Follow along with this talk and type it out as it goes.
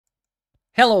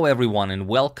Hello everyone and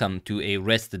welcome to a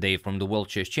rest day from the World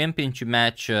Chess Championship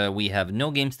match. We have no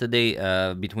games today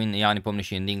between Jani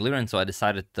Pomniši and Ding Liren, so I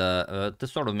decided to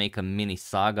sort of make a mini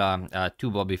saga,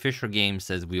 two Bobby Fischer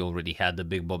games, as we already had the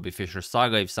big Bobby Fischer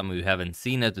saga. If some of you haven't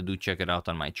seen it, do check it out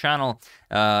on my channel.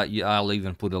 I'll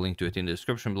even put a link to it in the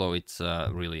description below. It's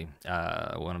really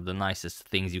one of the nicest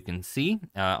things you can see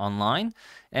online.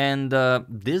 And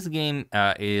this game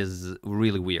is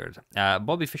really weird.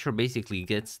 Bobby Fischer basically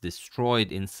gets destroyed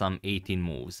in some 18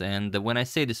 moves, and when I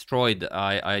say destroyed,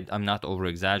 I'm not over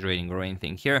exaggerating or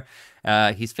anything here.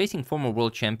 He's facing former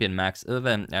world champion Max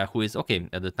Euwe, who is, okay,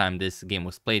 at the time this game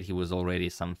was played, he was already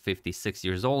some 56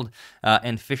 years old,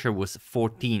 and Fischer was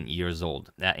 14 years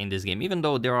old in this game, even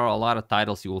though there are a lot of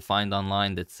titles you will find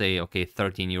online that say, okay,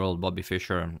 13-year-old Bobby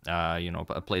Fischer,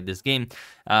 played this game,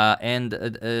 and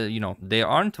they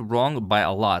aren't wrong by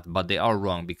a lot, but they are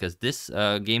wrong, because this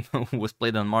game was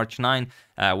played on March 9,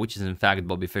 which is in fact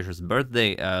Bobby Fischer's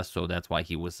birthday, so that's why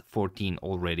he was 14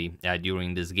 already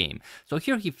during this game. So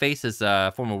here he faces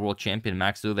former world champion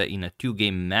Max Euwe in a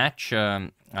two-game match.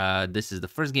 This is the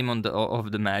first game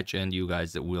of the match, and you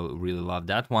guys will really love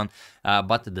that one.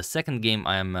 But the second game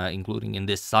I am including in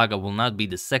this saga will not be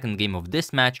the second game of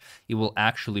this match. It will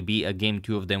actually be a game.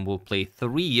 Two of them will play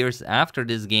 3 years after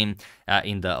this game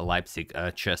in the Leipzig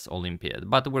Chess Olympiad.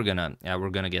 But we're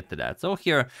gonna get to that. So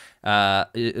here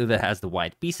Euwe has the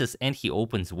white pieces, and he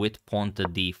opens with pawn to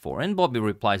d4, and Bobby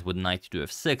replies with knight to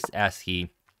f6 as he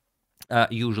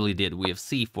usually did. We have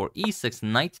c4, e6,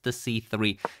 knight to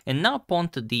c3, and now pawn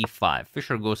to d5.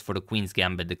 Fischer goes for the queen's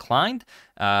gambit, declined.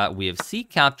 We have c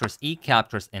captures, e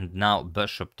captures, and now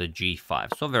bishop to g5.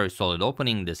 So very solid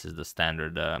opening. This is the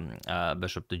standard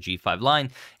bishop to g5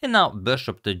 line, and now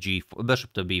bishop to g4,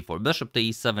 bishop to b4. Bishop to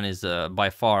e7 is by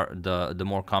far the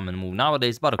more common move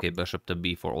nowadays, but okay, bishop to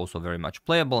b4 also very much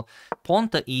playable. Pawn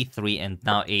to e3, and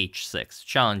now h6,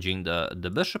 challenging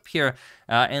the bishop here.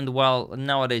 And while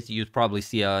nowadays you'd probably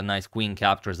see a nice queen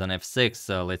captures on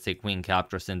f6, let's say queen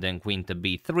captures and then queen to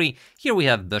b3. Here we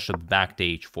have bishop back to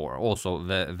h4, also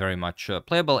very much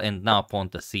playable, and now pawn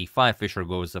to c5. Fischer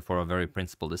goes for a very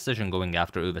principled decision, going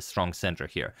after Euwe's strong center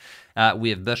here. We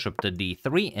have bishop to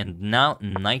d3, and now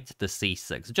knight to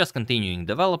c6, just continuing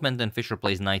development, and Fischer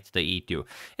plays knight to e2.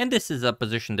 And this is a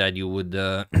position that you would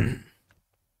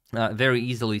very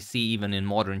easily see even in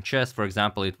modern chess. For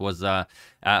example, it was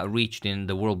reached in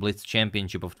the World Blitz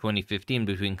Championship of 2015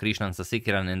 between Krishnan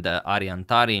Sasikiran and Aryan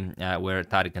Tari, where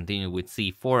Tari continued with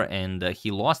c4, and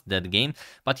he lost that game.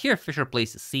 But here Fischer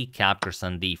plays c captures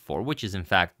on d4, which is in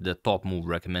fact the top move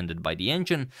recommended by the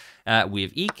engine. We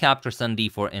have e captures on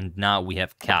d4, and now we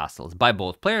have castles by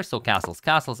both players, so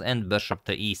castles, and bishop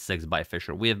to e6 by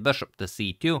Fischer. We have bishop to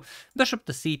c2. Bishop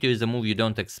to c2 is a move you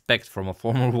don't expect from a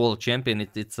former world champion.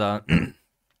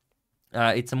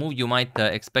 It's a move you might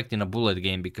expect in a bullet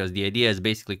game, because the idea is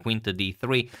basically queen to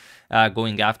d3,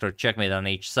 going after checkmate on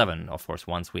h7, of course,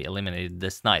 once we eliminated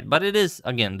this knight. But it is,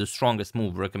 again, the strongest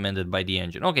move recommended by the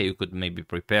engine. Okay, you could maybe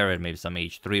prepare it, maybe some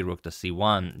h3, rook to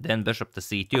c1, then bishop to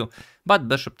c2, but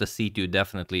bishop to c2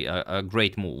 definitely a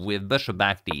great move. We have bishop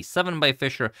back to e7 by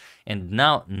Fischer, and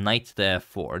now knight to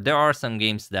f4. There are some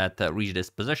games that reach this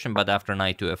position, but after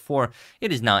knight to f4,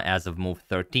 it is now, as of move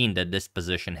 13, that this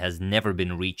position has never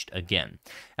been reached again.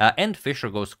 And Fischer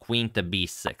goes queen to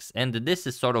b6, and this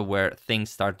is sort of where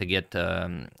things start to get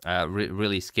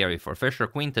really scary for Fischer.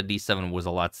 Queen to d7 was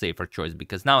a lot safer choice,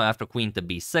 because now after queen to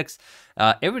b6,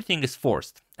 everything is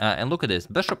forced. And look at this,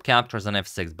 bishop captures on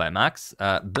f6 by Max,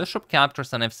 bishop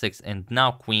captures on f6, and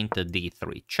now queen to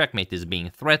d3. Checkmate is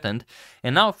being threatened,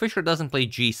 and now Fischer doesn't play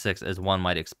g6 as one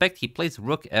might expect. He plays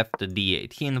rook f to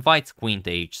d8. He invites queen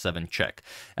to h7 check.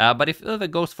 But if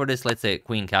Euwe goes for this, let's say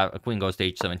queen goes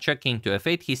to h7 check, king to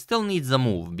f8, he still needs a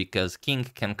move, because king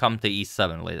can come to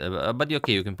e7 later. But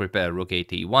okay, you can prepare rook a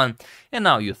to e1, and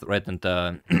now you threaten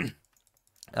to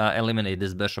eliminate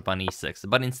this bishop on e6.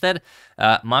 But instead,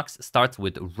 Max starts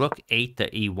with rook 8 to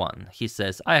e1. He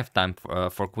says, I have time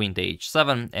for queen to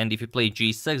h7, and if you play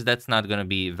g6, that's not going to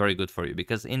be very good for you,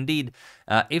 because indeed,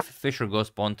 if Fischer goes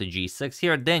pawn to g6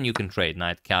 here, then you can trade.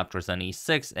 Knight captures on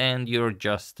e6, and you're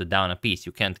just down a piece.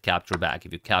 You can't capture back.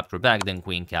 If you capture back, then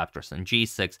queen captures on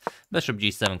g6, bishop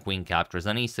g7, queen captures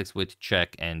on e6 with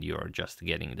check, and you're just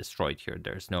getting destroyed here.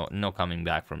 There's no coming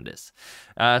back from this.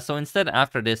 So instead,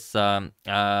 after this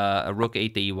rook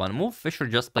 8 to e1 move, Fischer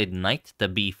just played knight to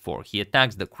b4. He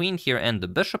attacks the queen here and the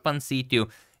bishop on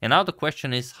c2, and now the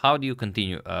question is, how do you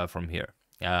continue from here?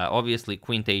 Obviously,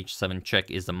 queen to h7 check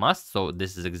is a must, so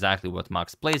this is exactly what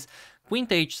Max plays. queen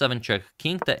to h7 check,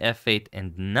 king to f8,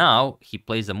 and now he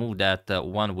plays a move that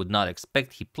one would not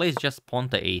expect. He plays just pawn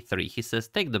to a3. He says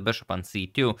take the bishop on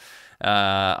c2.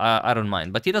 I don't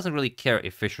mind, but he doesn't really care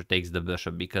if Fischer takes the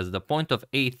bishop, because the point of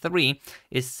a3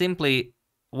 is simply...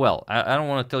 Well, I don't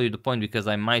want to tell you the point because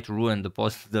I might ruin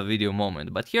the video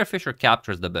moment, but here Fischer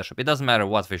captures the bishop. It doesn't matter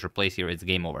what Fischer plays here, it's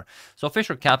game over. So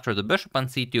Fischer captured the bishop on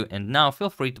c2, and now feel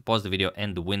free to pause the video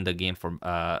and win the game for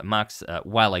Max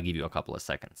while I give you a couple of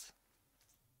seconds.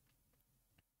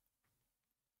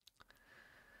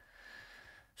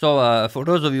 So for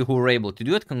those of you who were able to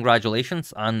do it,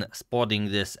 congratulations on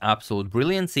spotting this absolute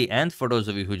brilliancy. And for those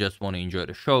of you who just want to enjoy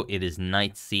the show, it is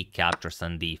knight c captures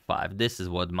on d5. This is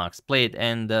what Max played,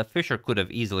 and Fischer could have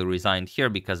easily resigned here,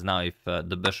 because now if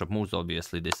the bishop moves,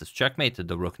 obviously this is checkmate.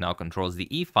 The rook now controls the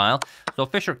e-file. So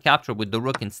Fischer captured with the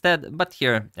rook instead, but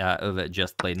here Euwe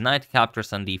just played knight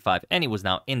captures on d5, and he was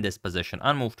now in this position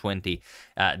on move 20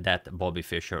 that Bobby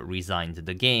Fischer resigned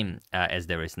the game, as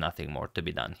there is nothing more to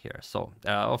be done here. So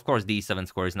of course, the e7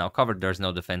 square is now covered. There's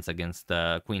no defense against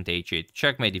queen to h8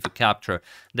 checkmate. If you capture,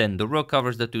 then the rook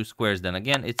covers the two squares. Then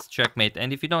again, it's checkmate.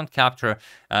 And if you don't capture,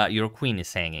 your queen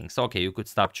is hanging. So, okay, you could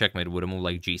stop checkmate with a move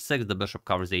like g6. The bishop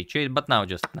covers h8, but now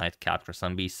just knight captures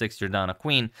on b6. You're down a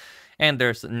queen. And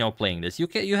there's no playing this.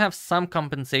 You have some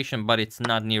compensation, but it's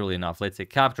not nearly enough. Let's say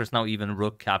captures, now even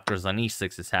rook captures on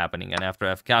e6 is happening. And after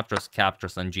f captures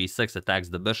on g6, attacks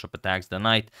the bishop, attacks the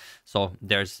knight. So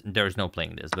there's no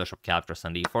playing this. Bishop captures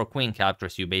on d4, queen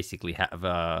captures, you basically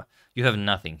have you have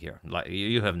nothing here. Like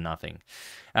you have nothing.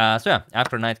 So yeah,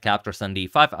 after knight captures on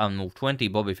d5 on move 20,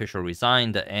 Bobby Fischer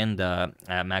resigned, and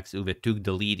Max Euwe took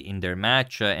the lead in their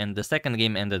match. And the second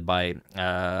game ended by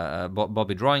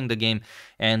Bobby drawing the game.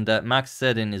 And Max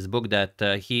said in his book that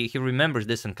he remembers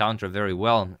this encounter very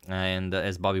well. And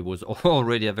as Bobby was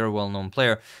already a very well-known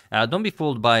player, don't be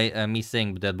fooled by me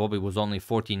saying that Bobby was only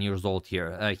 14 years old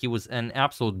here. He was an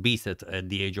absolute beast at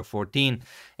the age of 14.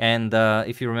 And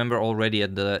if you remember already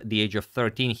at the age of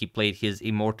 13, he played his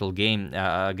immortal game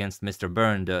against Mr.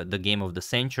 Byrne, the game of the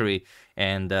century.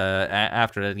 And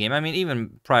after that game, I mean,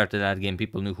 even prior to that game,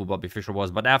 people knew who Bobby Fischer was.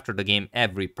 But after the game,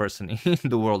 every person in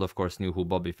the world, of course, knew who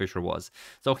Bobby Fischer was.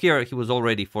 So here he was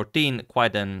already 14,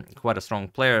 quite a strong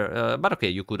player. But okay,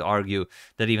 you could argue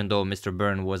that even though Mr.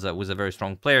 Byrne was a very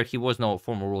strong player, he was no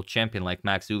former world champion like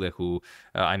Max Euwe, who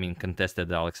I mean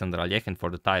contested Alexander Alekhine for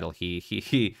the title.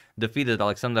 He defeated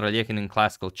Alexander Alekhine in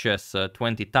classical chess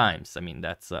 20 times. I mean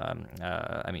that's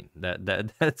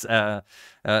that's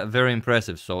very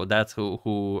impressive. So that's who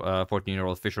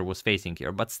 14-year-old Fischer was facing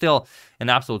here. But still, an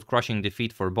absolute crushing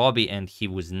defeat for Bobby, and he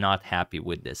was not happy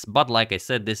with this. But like I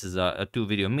said, this is a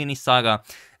two-video mini saga.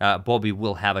 Bobby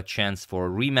will have a chance for a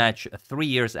rematch 3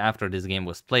 years after this game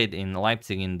was played in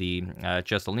Leipzig in the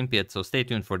Chess Olympiad. So stay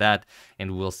tuned for that,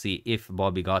 and we'll see if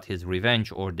Bobby got his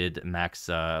revenge, or did Max,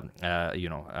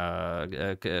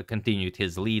 continued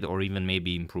his lead, or even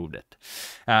maybe improved it.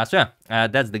 So yeah,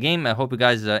 that's the game. I hope you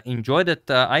guys enjoyed it.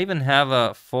 I even have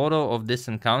a photo of this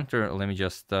encounter. Let me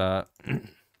just load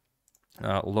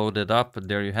it up.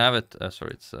 There you have it.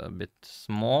 Sorry, it's a bit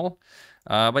small.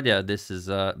 But yeah, this is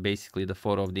basically the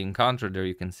photo of the encounter. There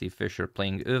you can see Fischer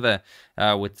playing Euwe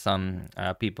with some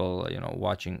people,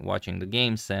 watching the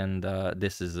games. And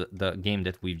this is the game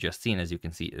that we've just seen. As you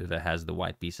can see, Euwe has the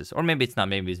white pieces, or maybe it's not.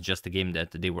 Maybe it's just a game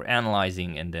that they were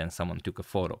analyzing, and then someone took a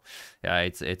photo.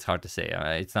 It's hard to say.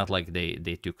 It's not like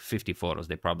they took 50 photos.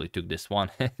 They probably took this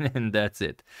one, and that's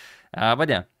it. But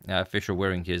yeah, Fischer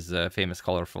wearing his famous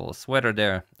colorful sweater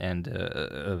there, and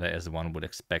Euwe, as one would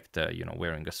expect,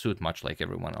 wearing a suit, much like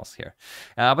everyone else here.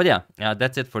 But yeah,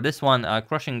 that's it for this one.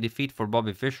 Crushing defeat for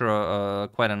Bobby Fischer.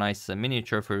 Quite a nice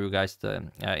miniature for you guys to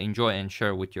enjoy and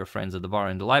share with your friends at the bar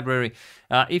in the library.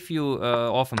 If you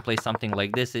often play something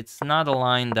like this, it's not a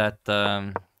line that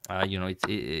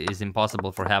it is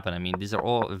impossible for happen. I mean, these are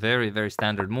all very, very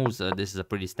standard moves. This is a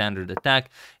pretty standard attack,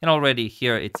 and already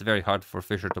here it's very hard for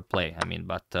Fischer to play. I mean,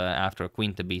 but after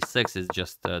queen to b6 is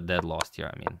just dead lost here.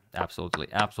 I mean,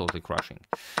 absolutely crushing.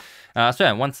 So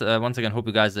yeah, once again, hope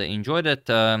you guys enjoyed it.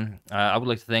 I would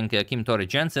like to thank Kim Tori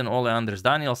Jensen, Ole Anders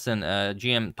Danielsen,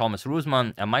 GM Thomas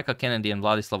Rusman, Micah Kennedy, and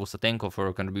Vladislav Usatenko for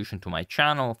your contribution to my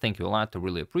channel. Thank you a lot. I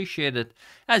really appreciate it.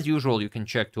 As usual, you can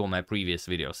check all my previous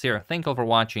videos here. Thank you for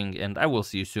watching, and I will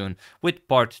see you soon with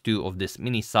part 2 of this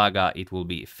mini saga. It will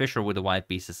be Fischer with the white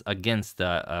pieces against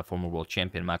former world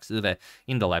champion Max Euwe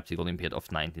in the Leipzig Olympiad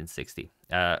of 1960.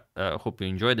 Hope you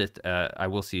enjoyed it. I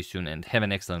will see you soon, and have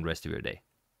an excellent rest of your day.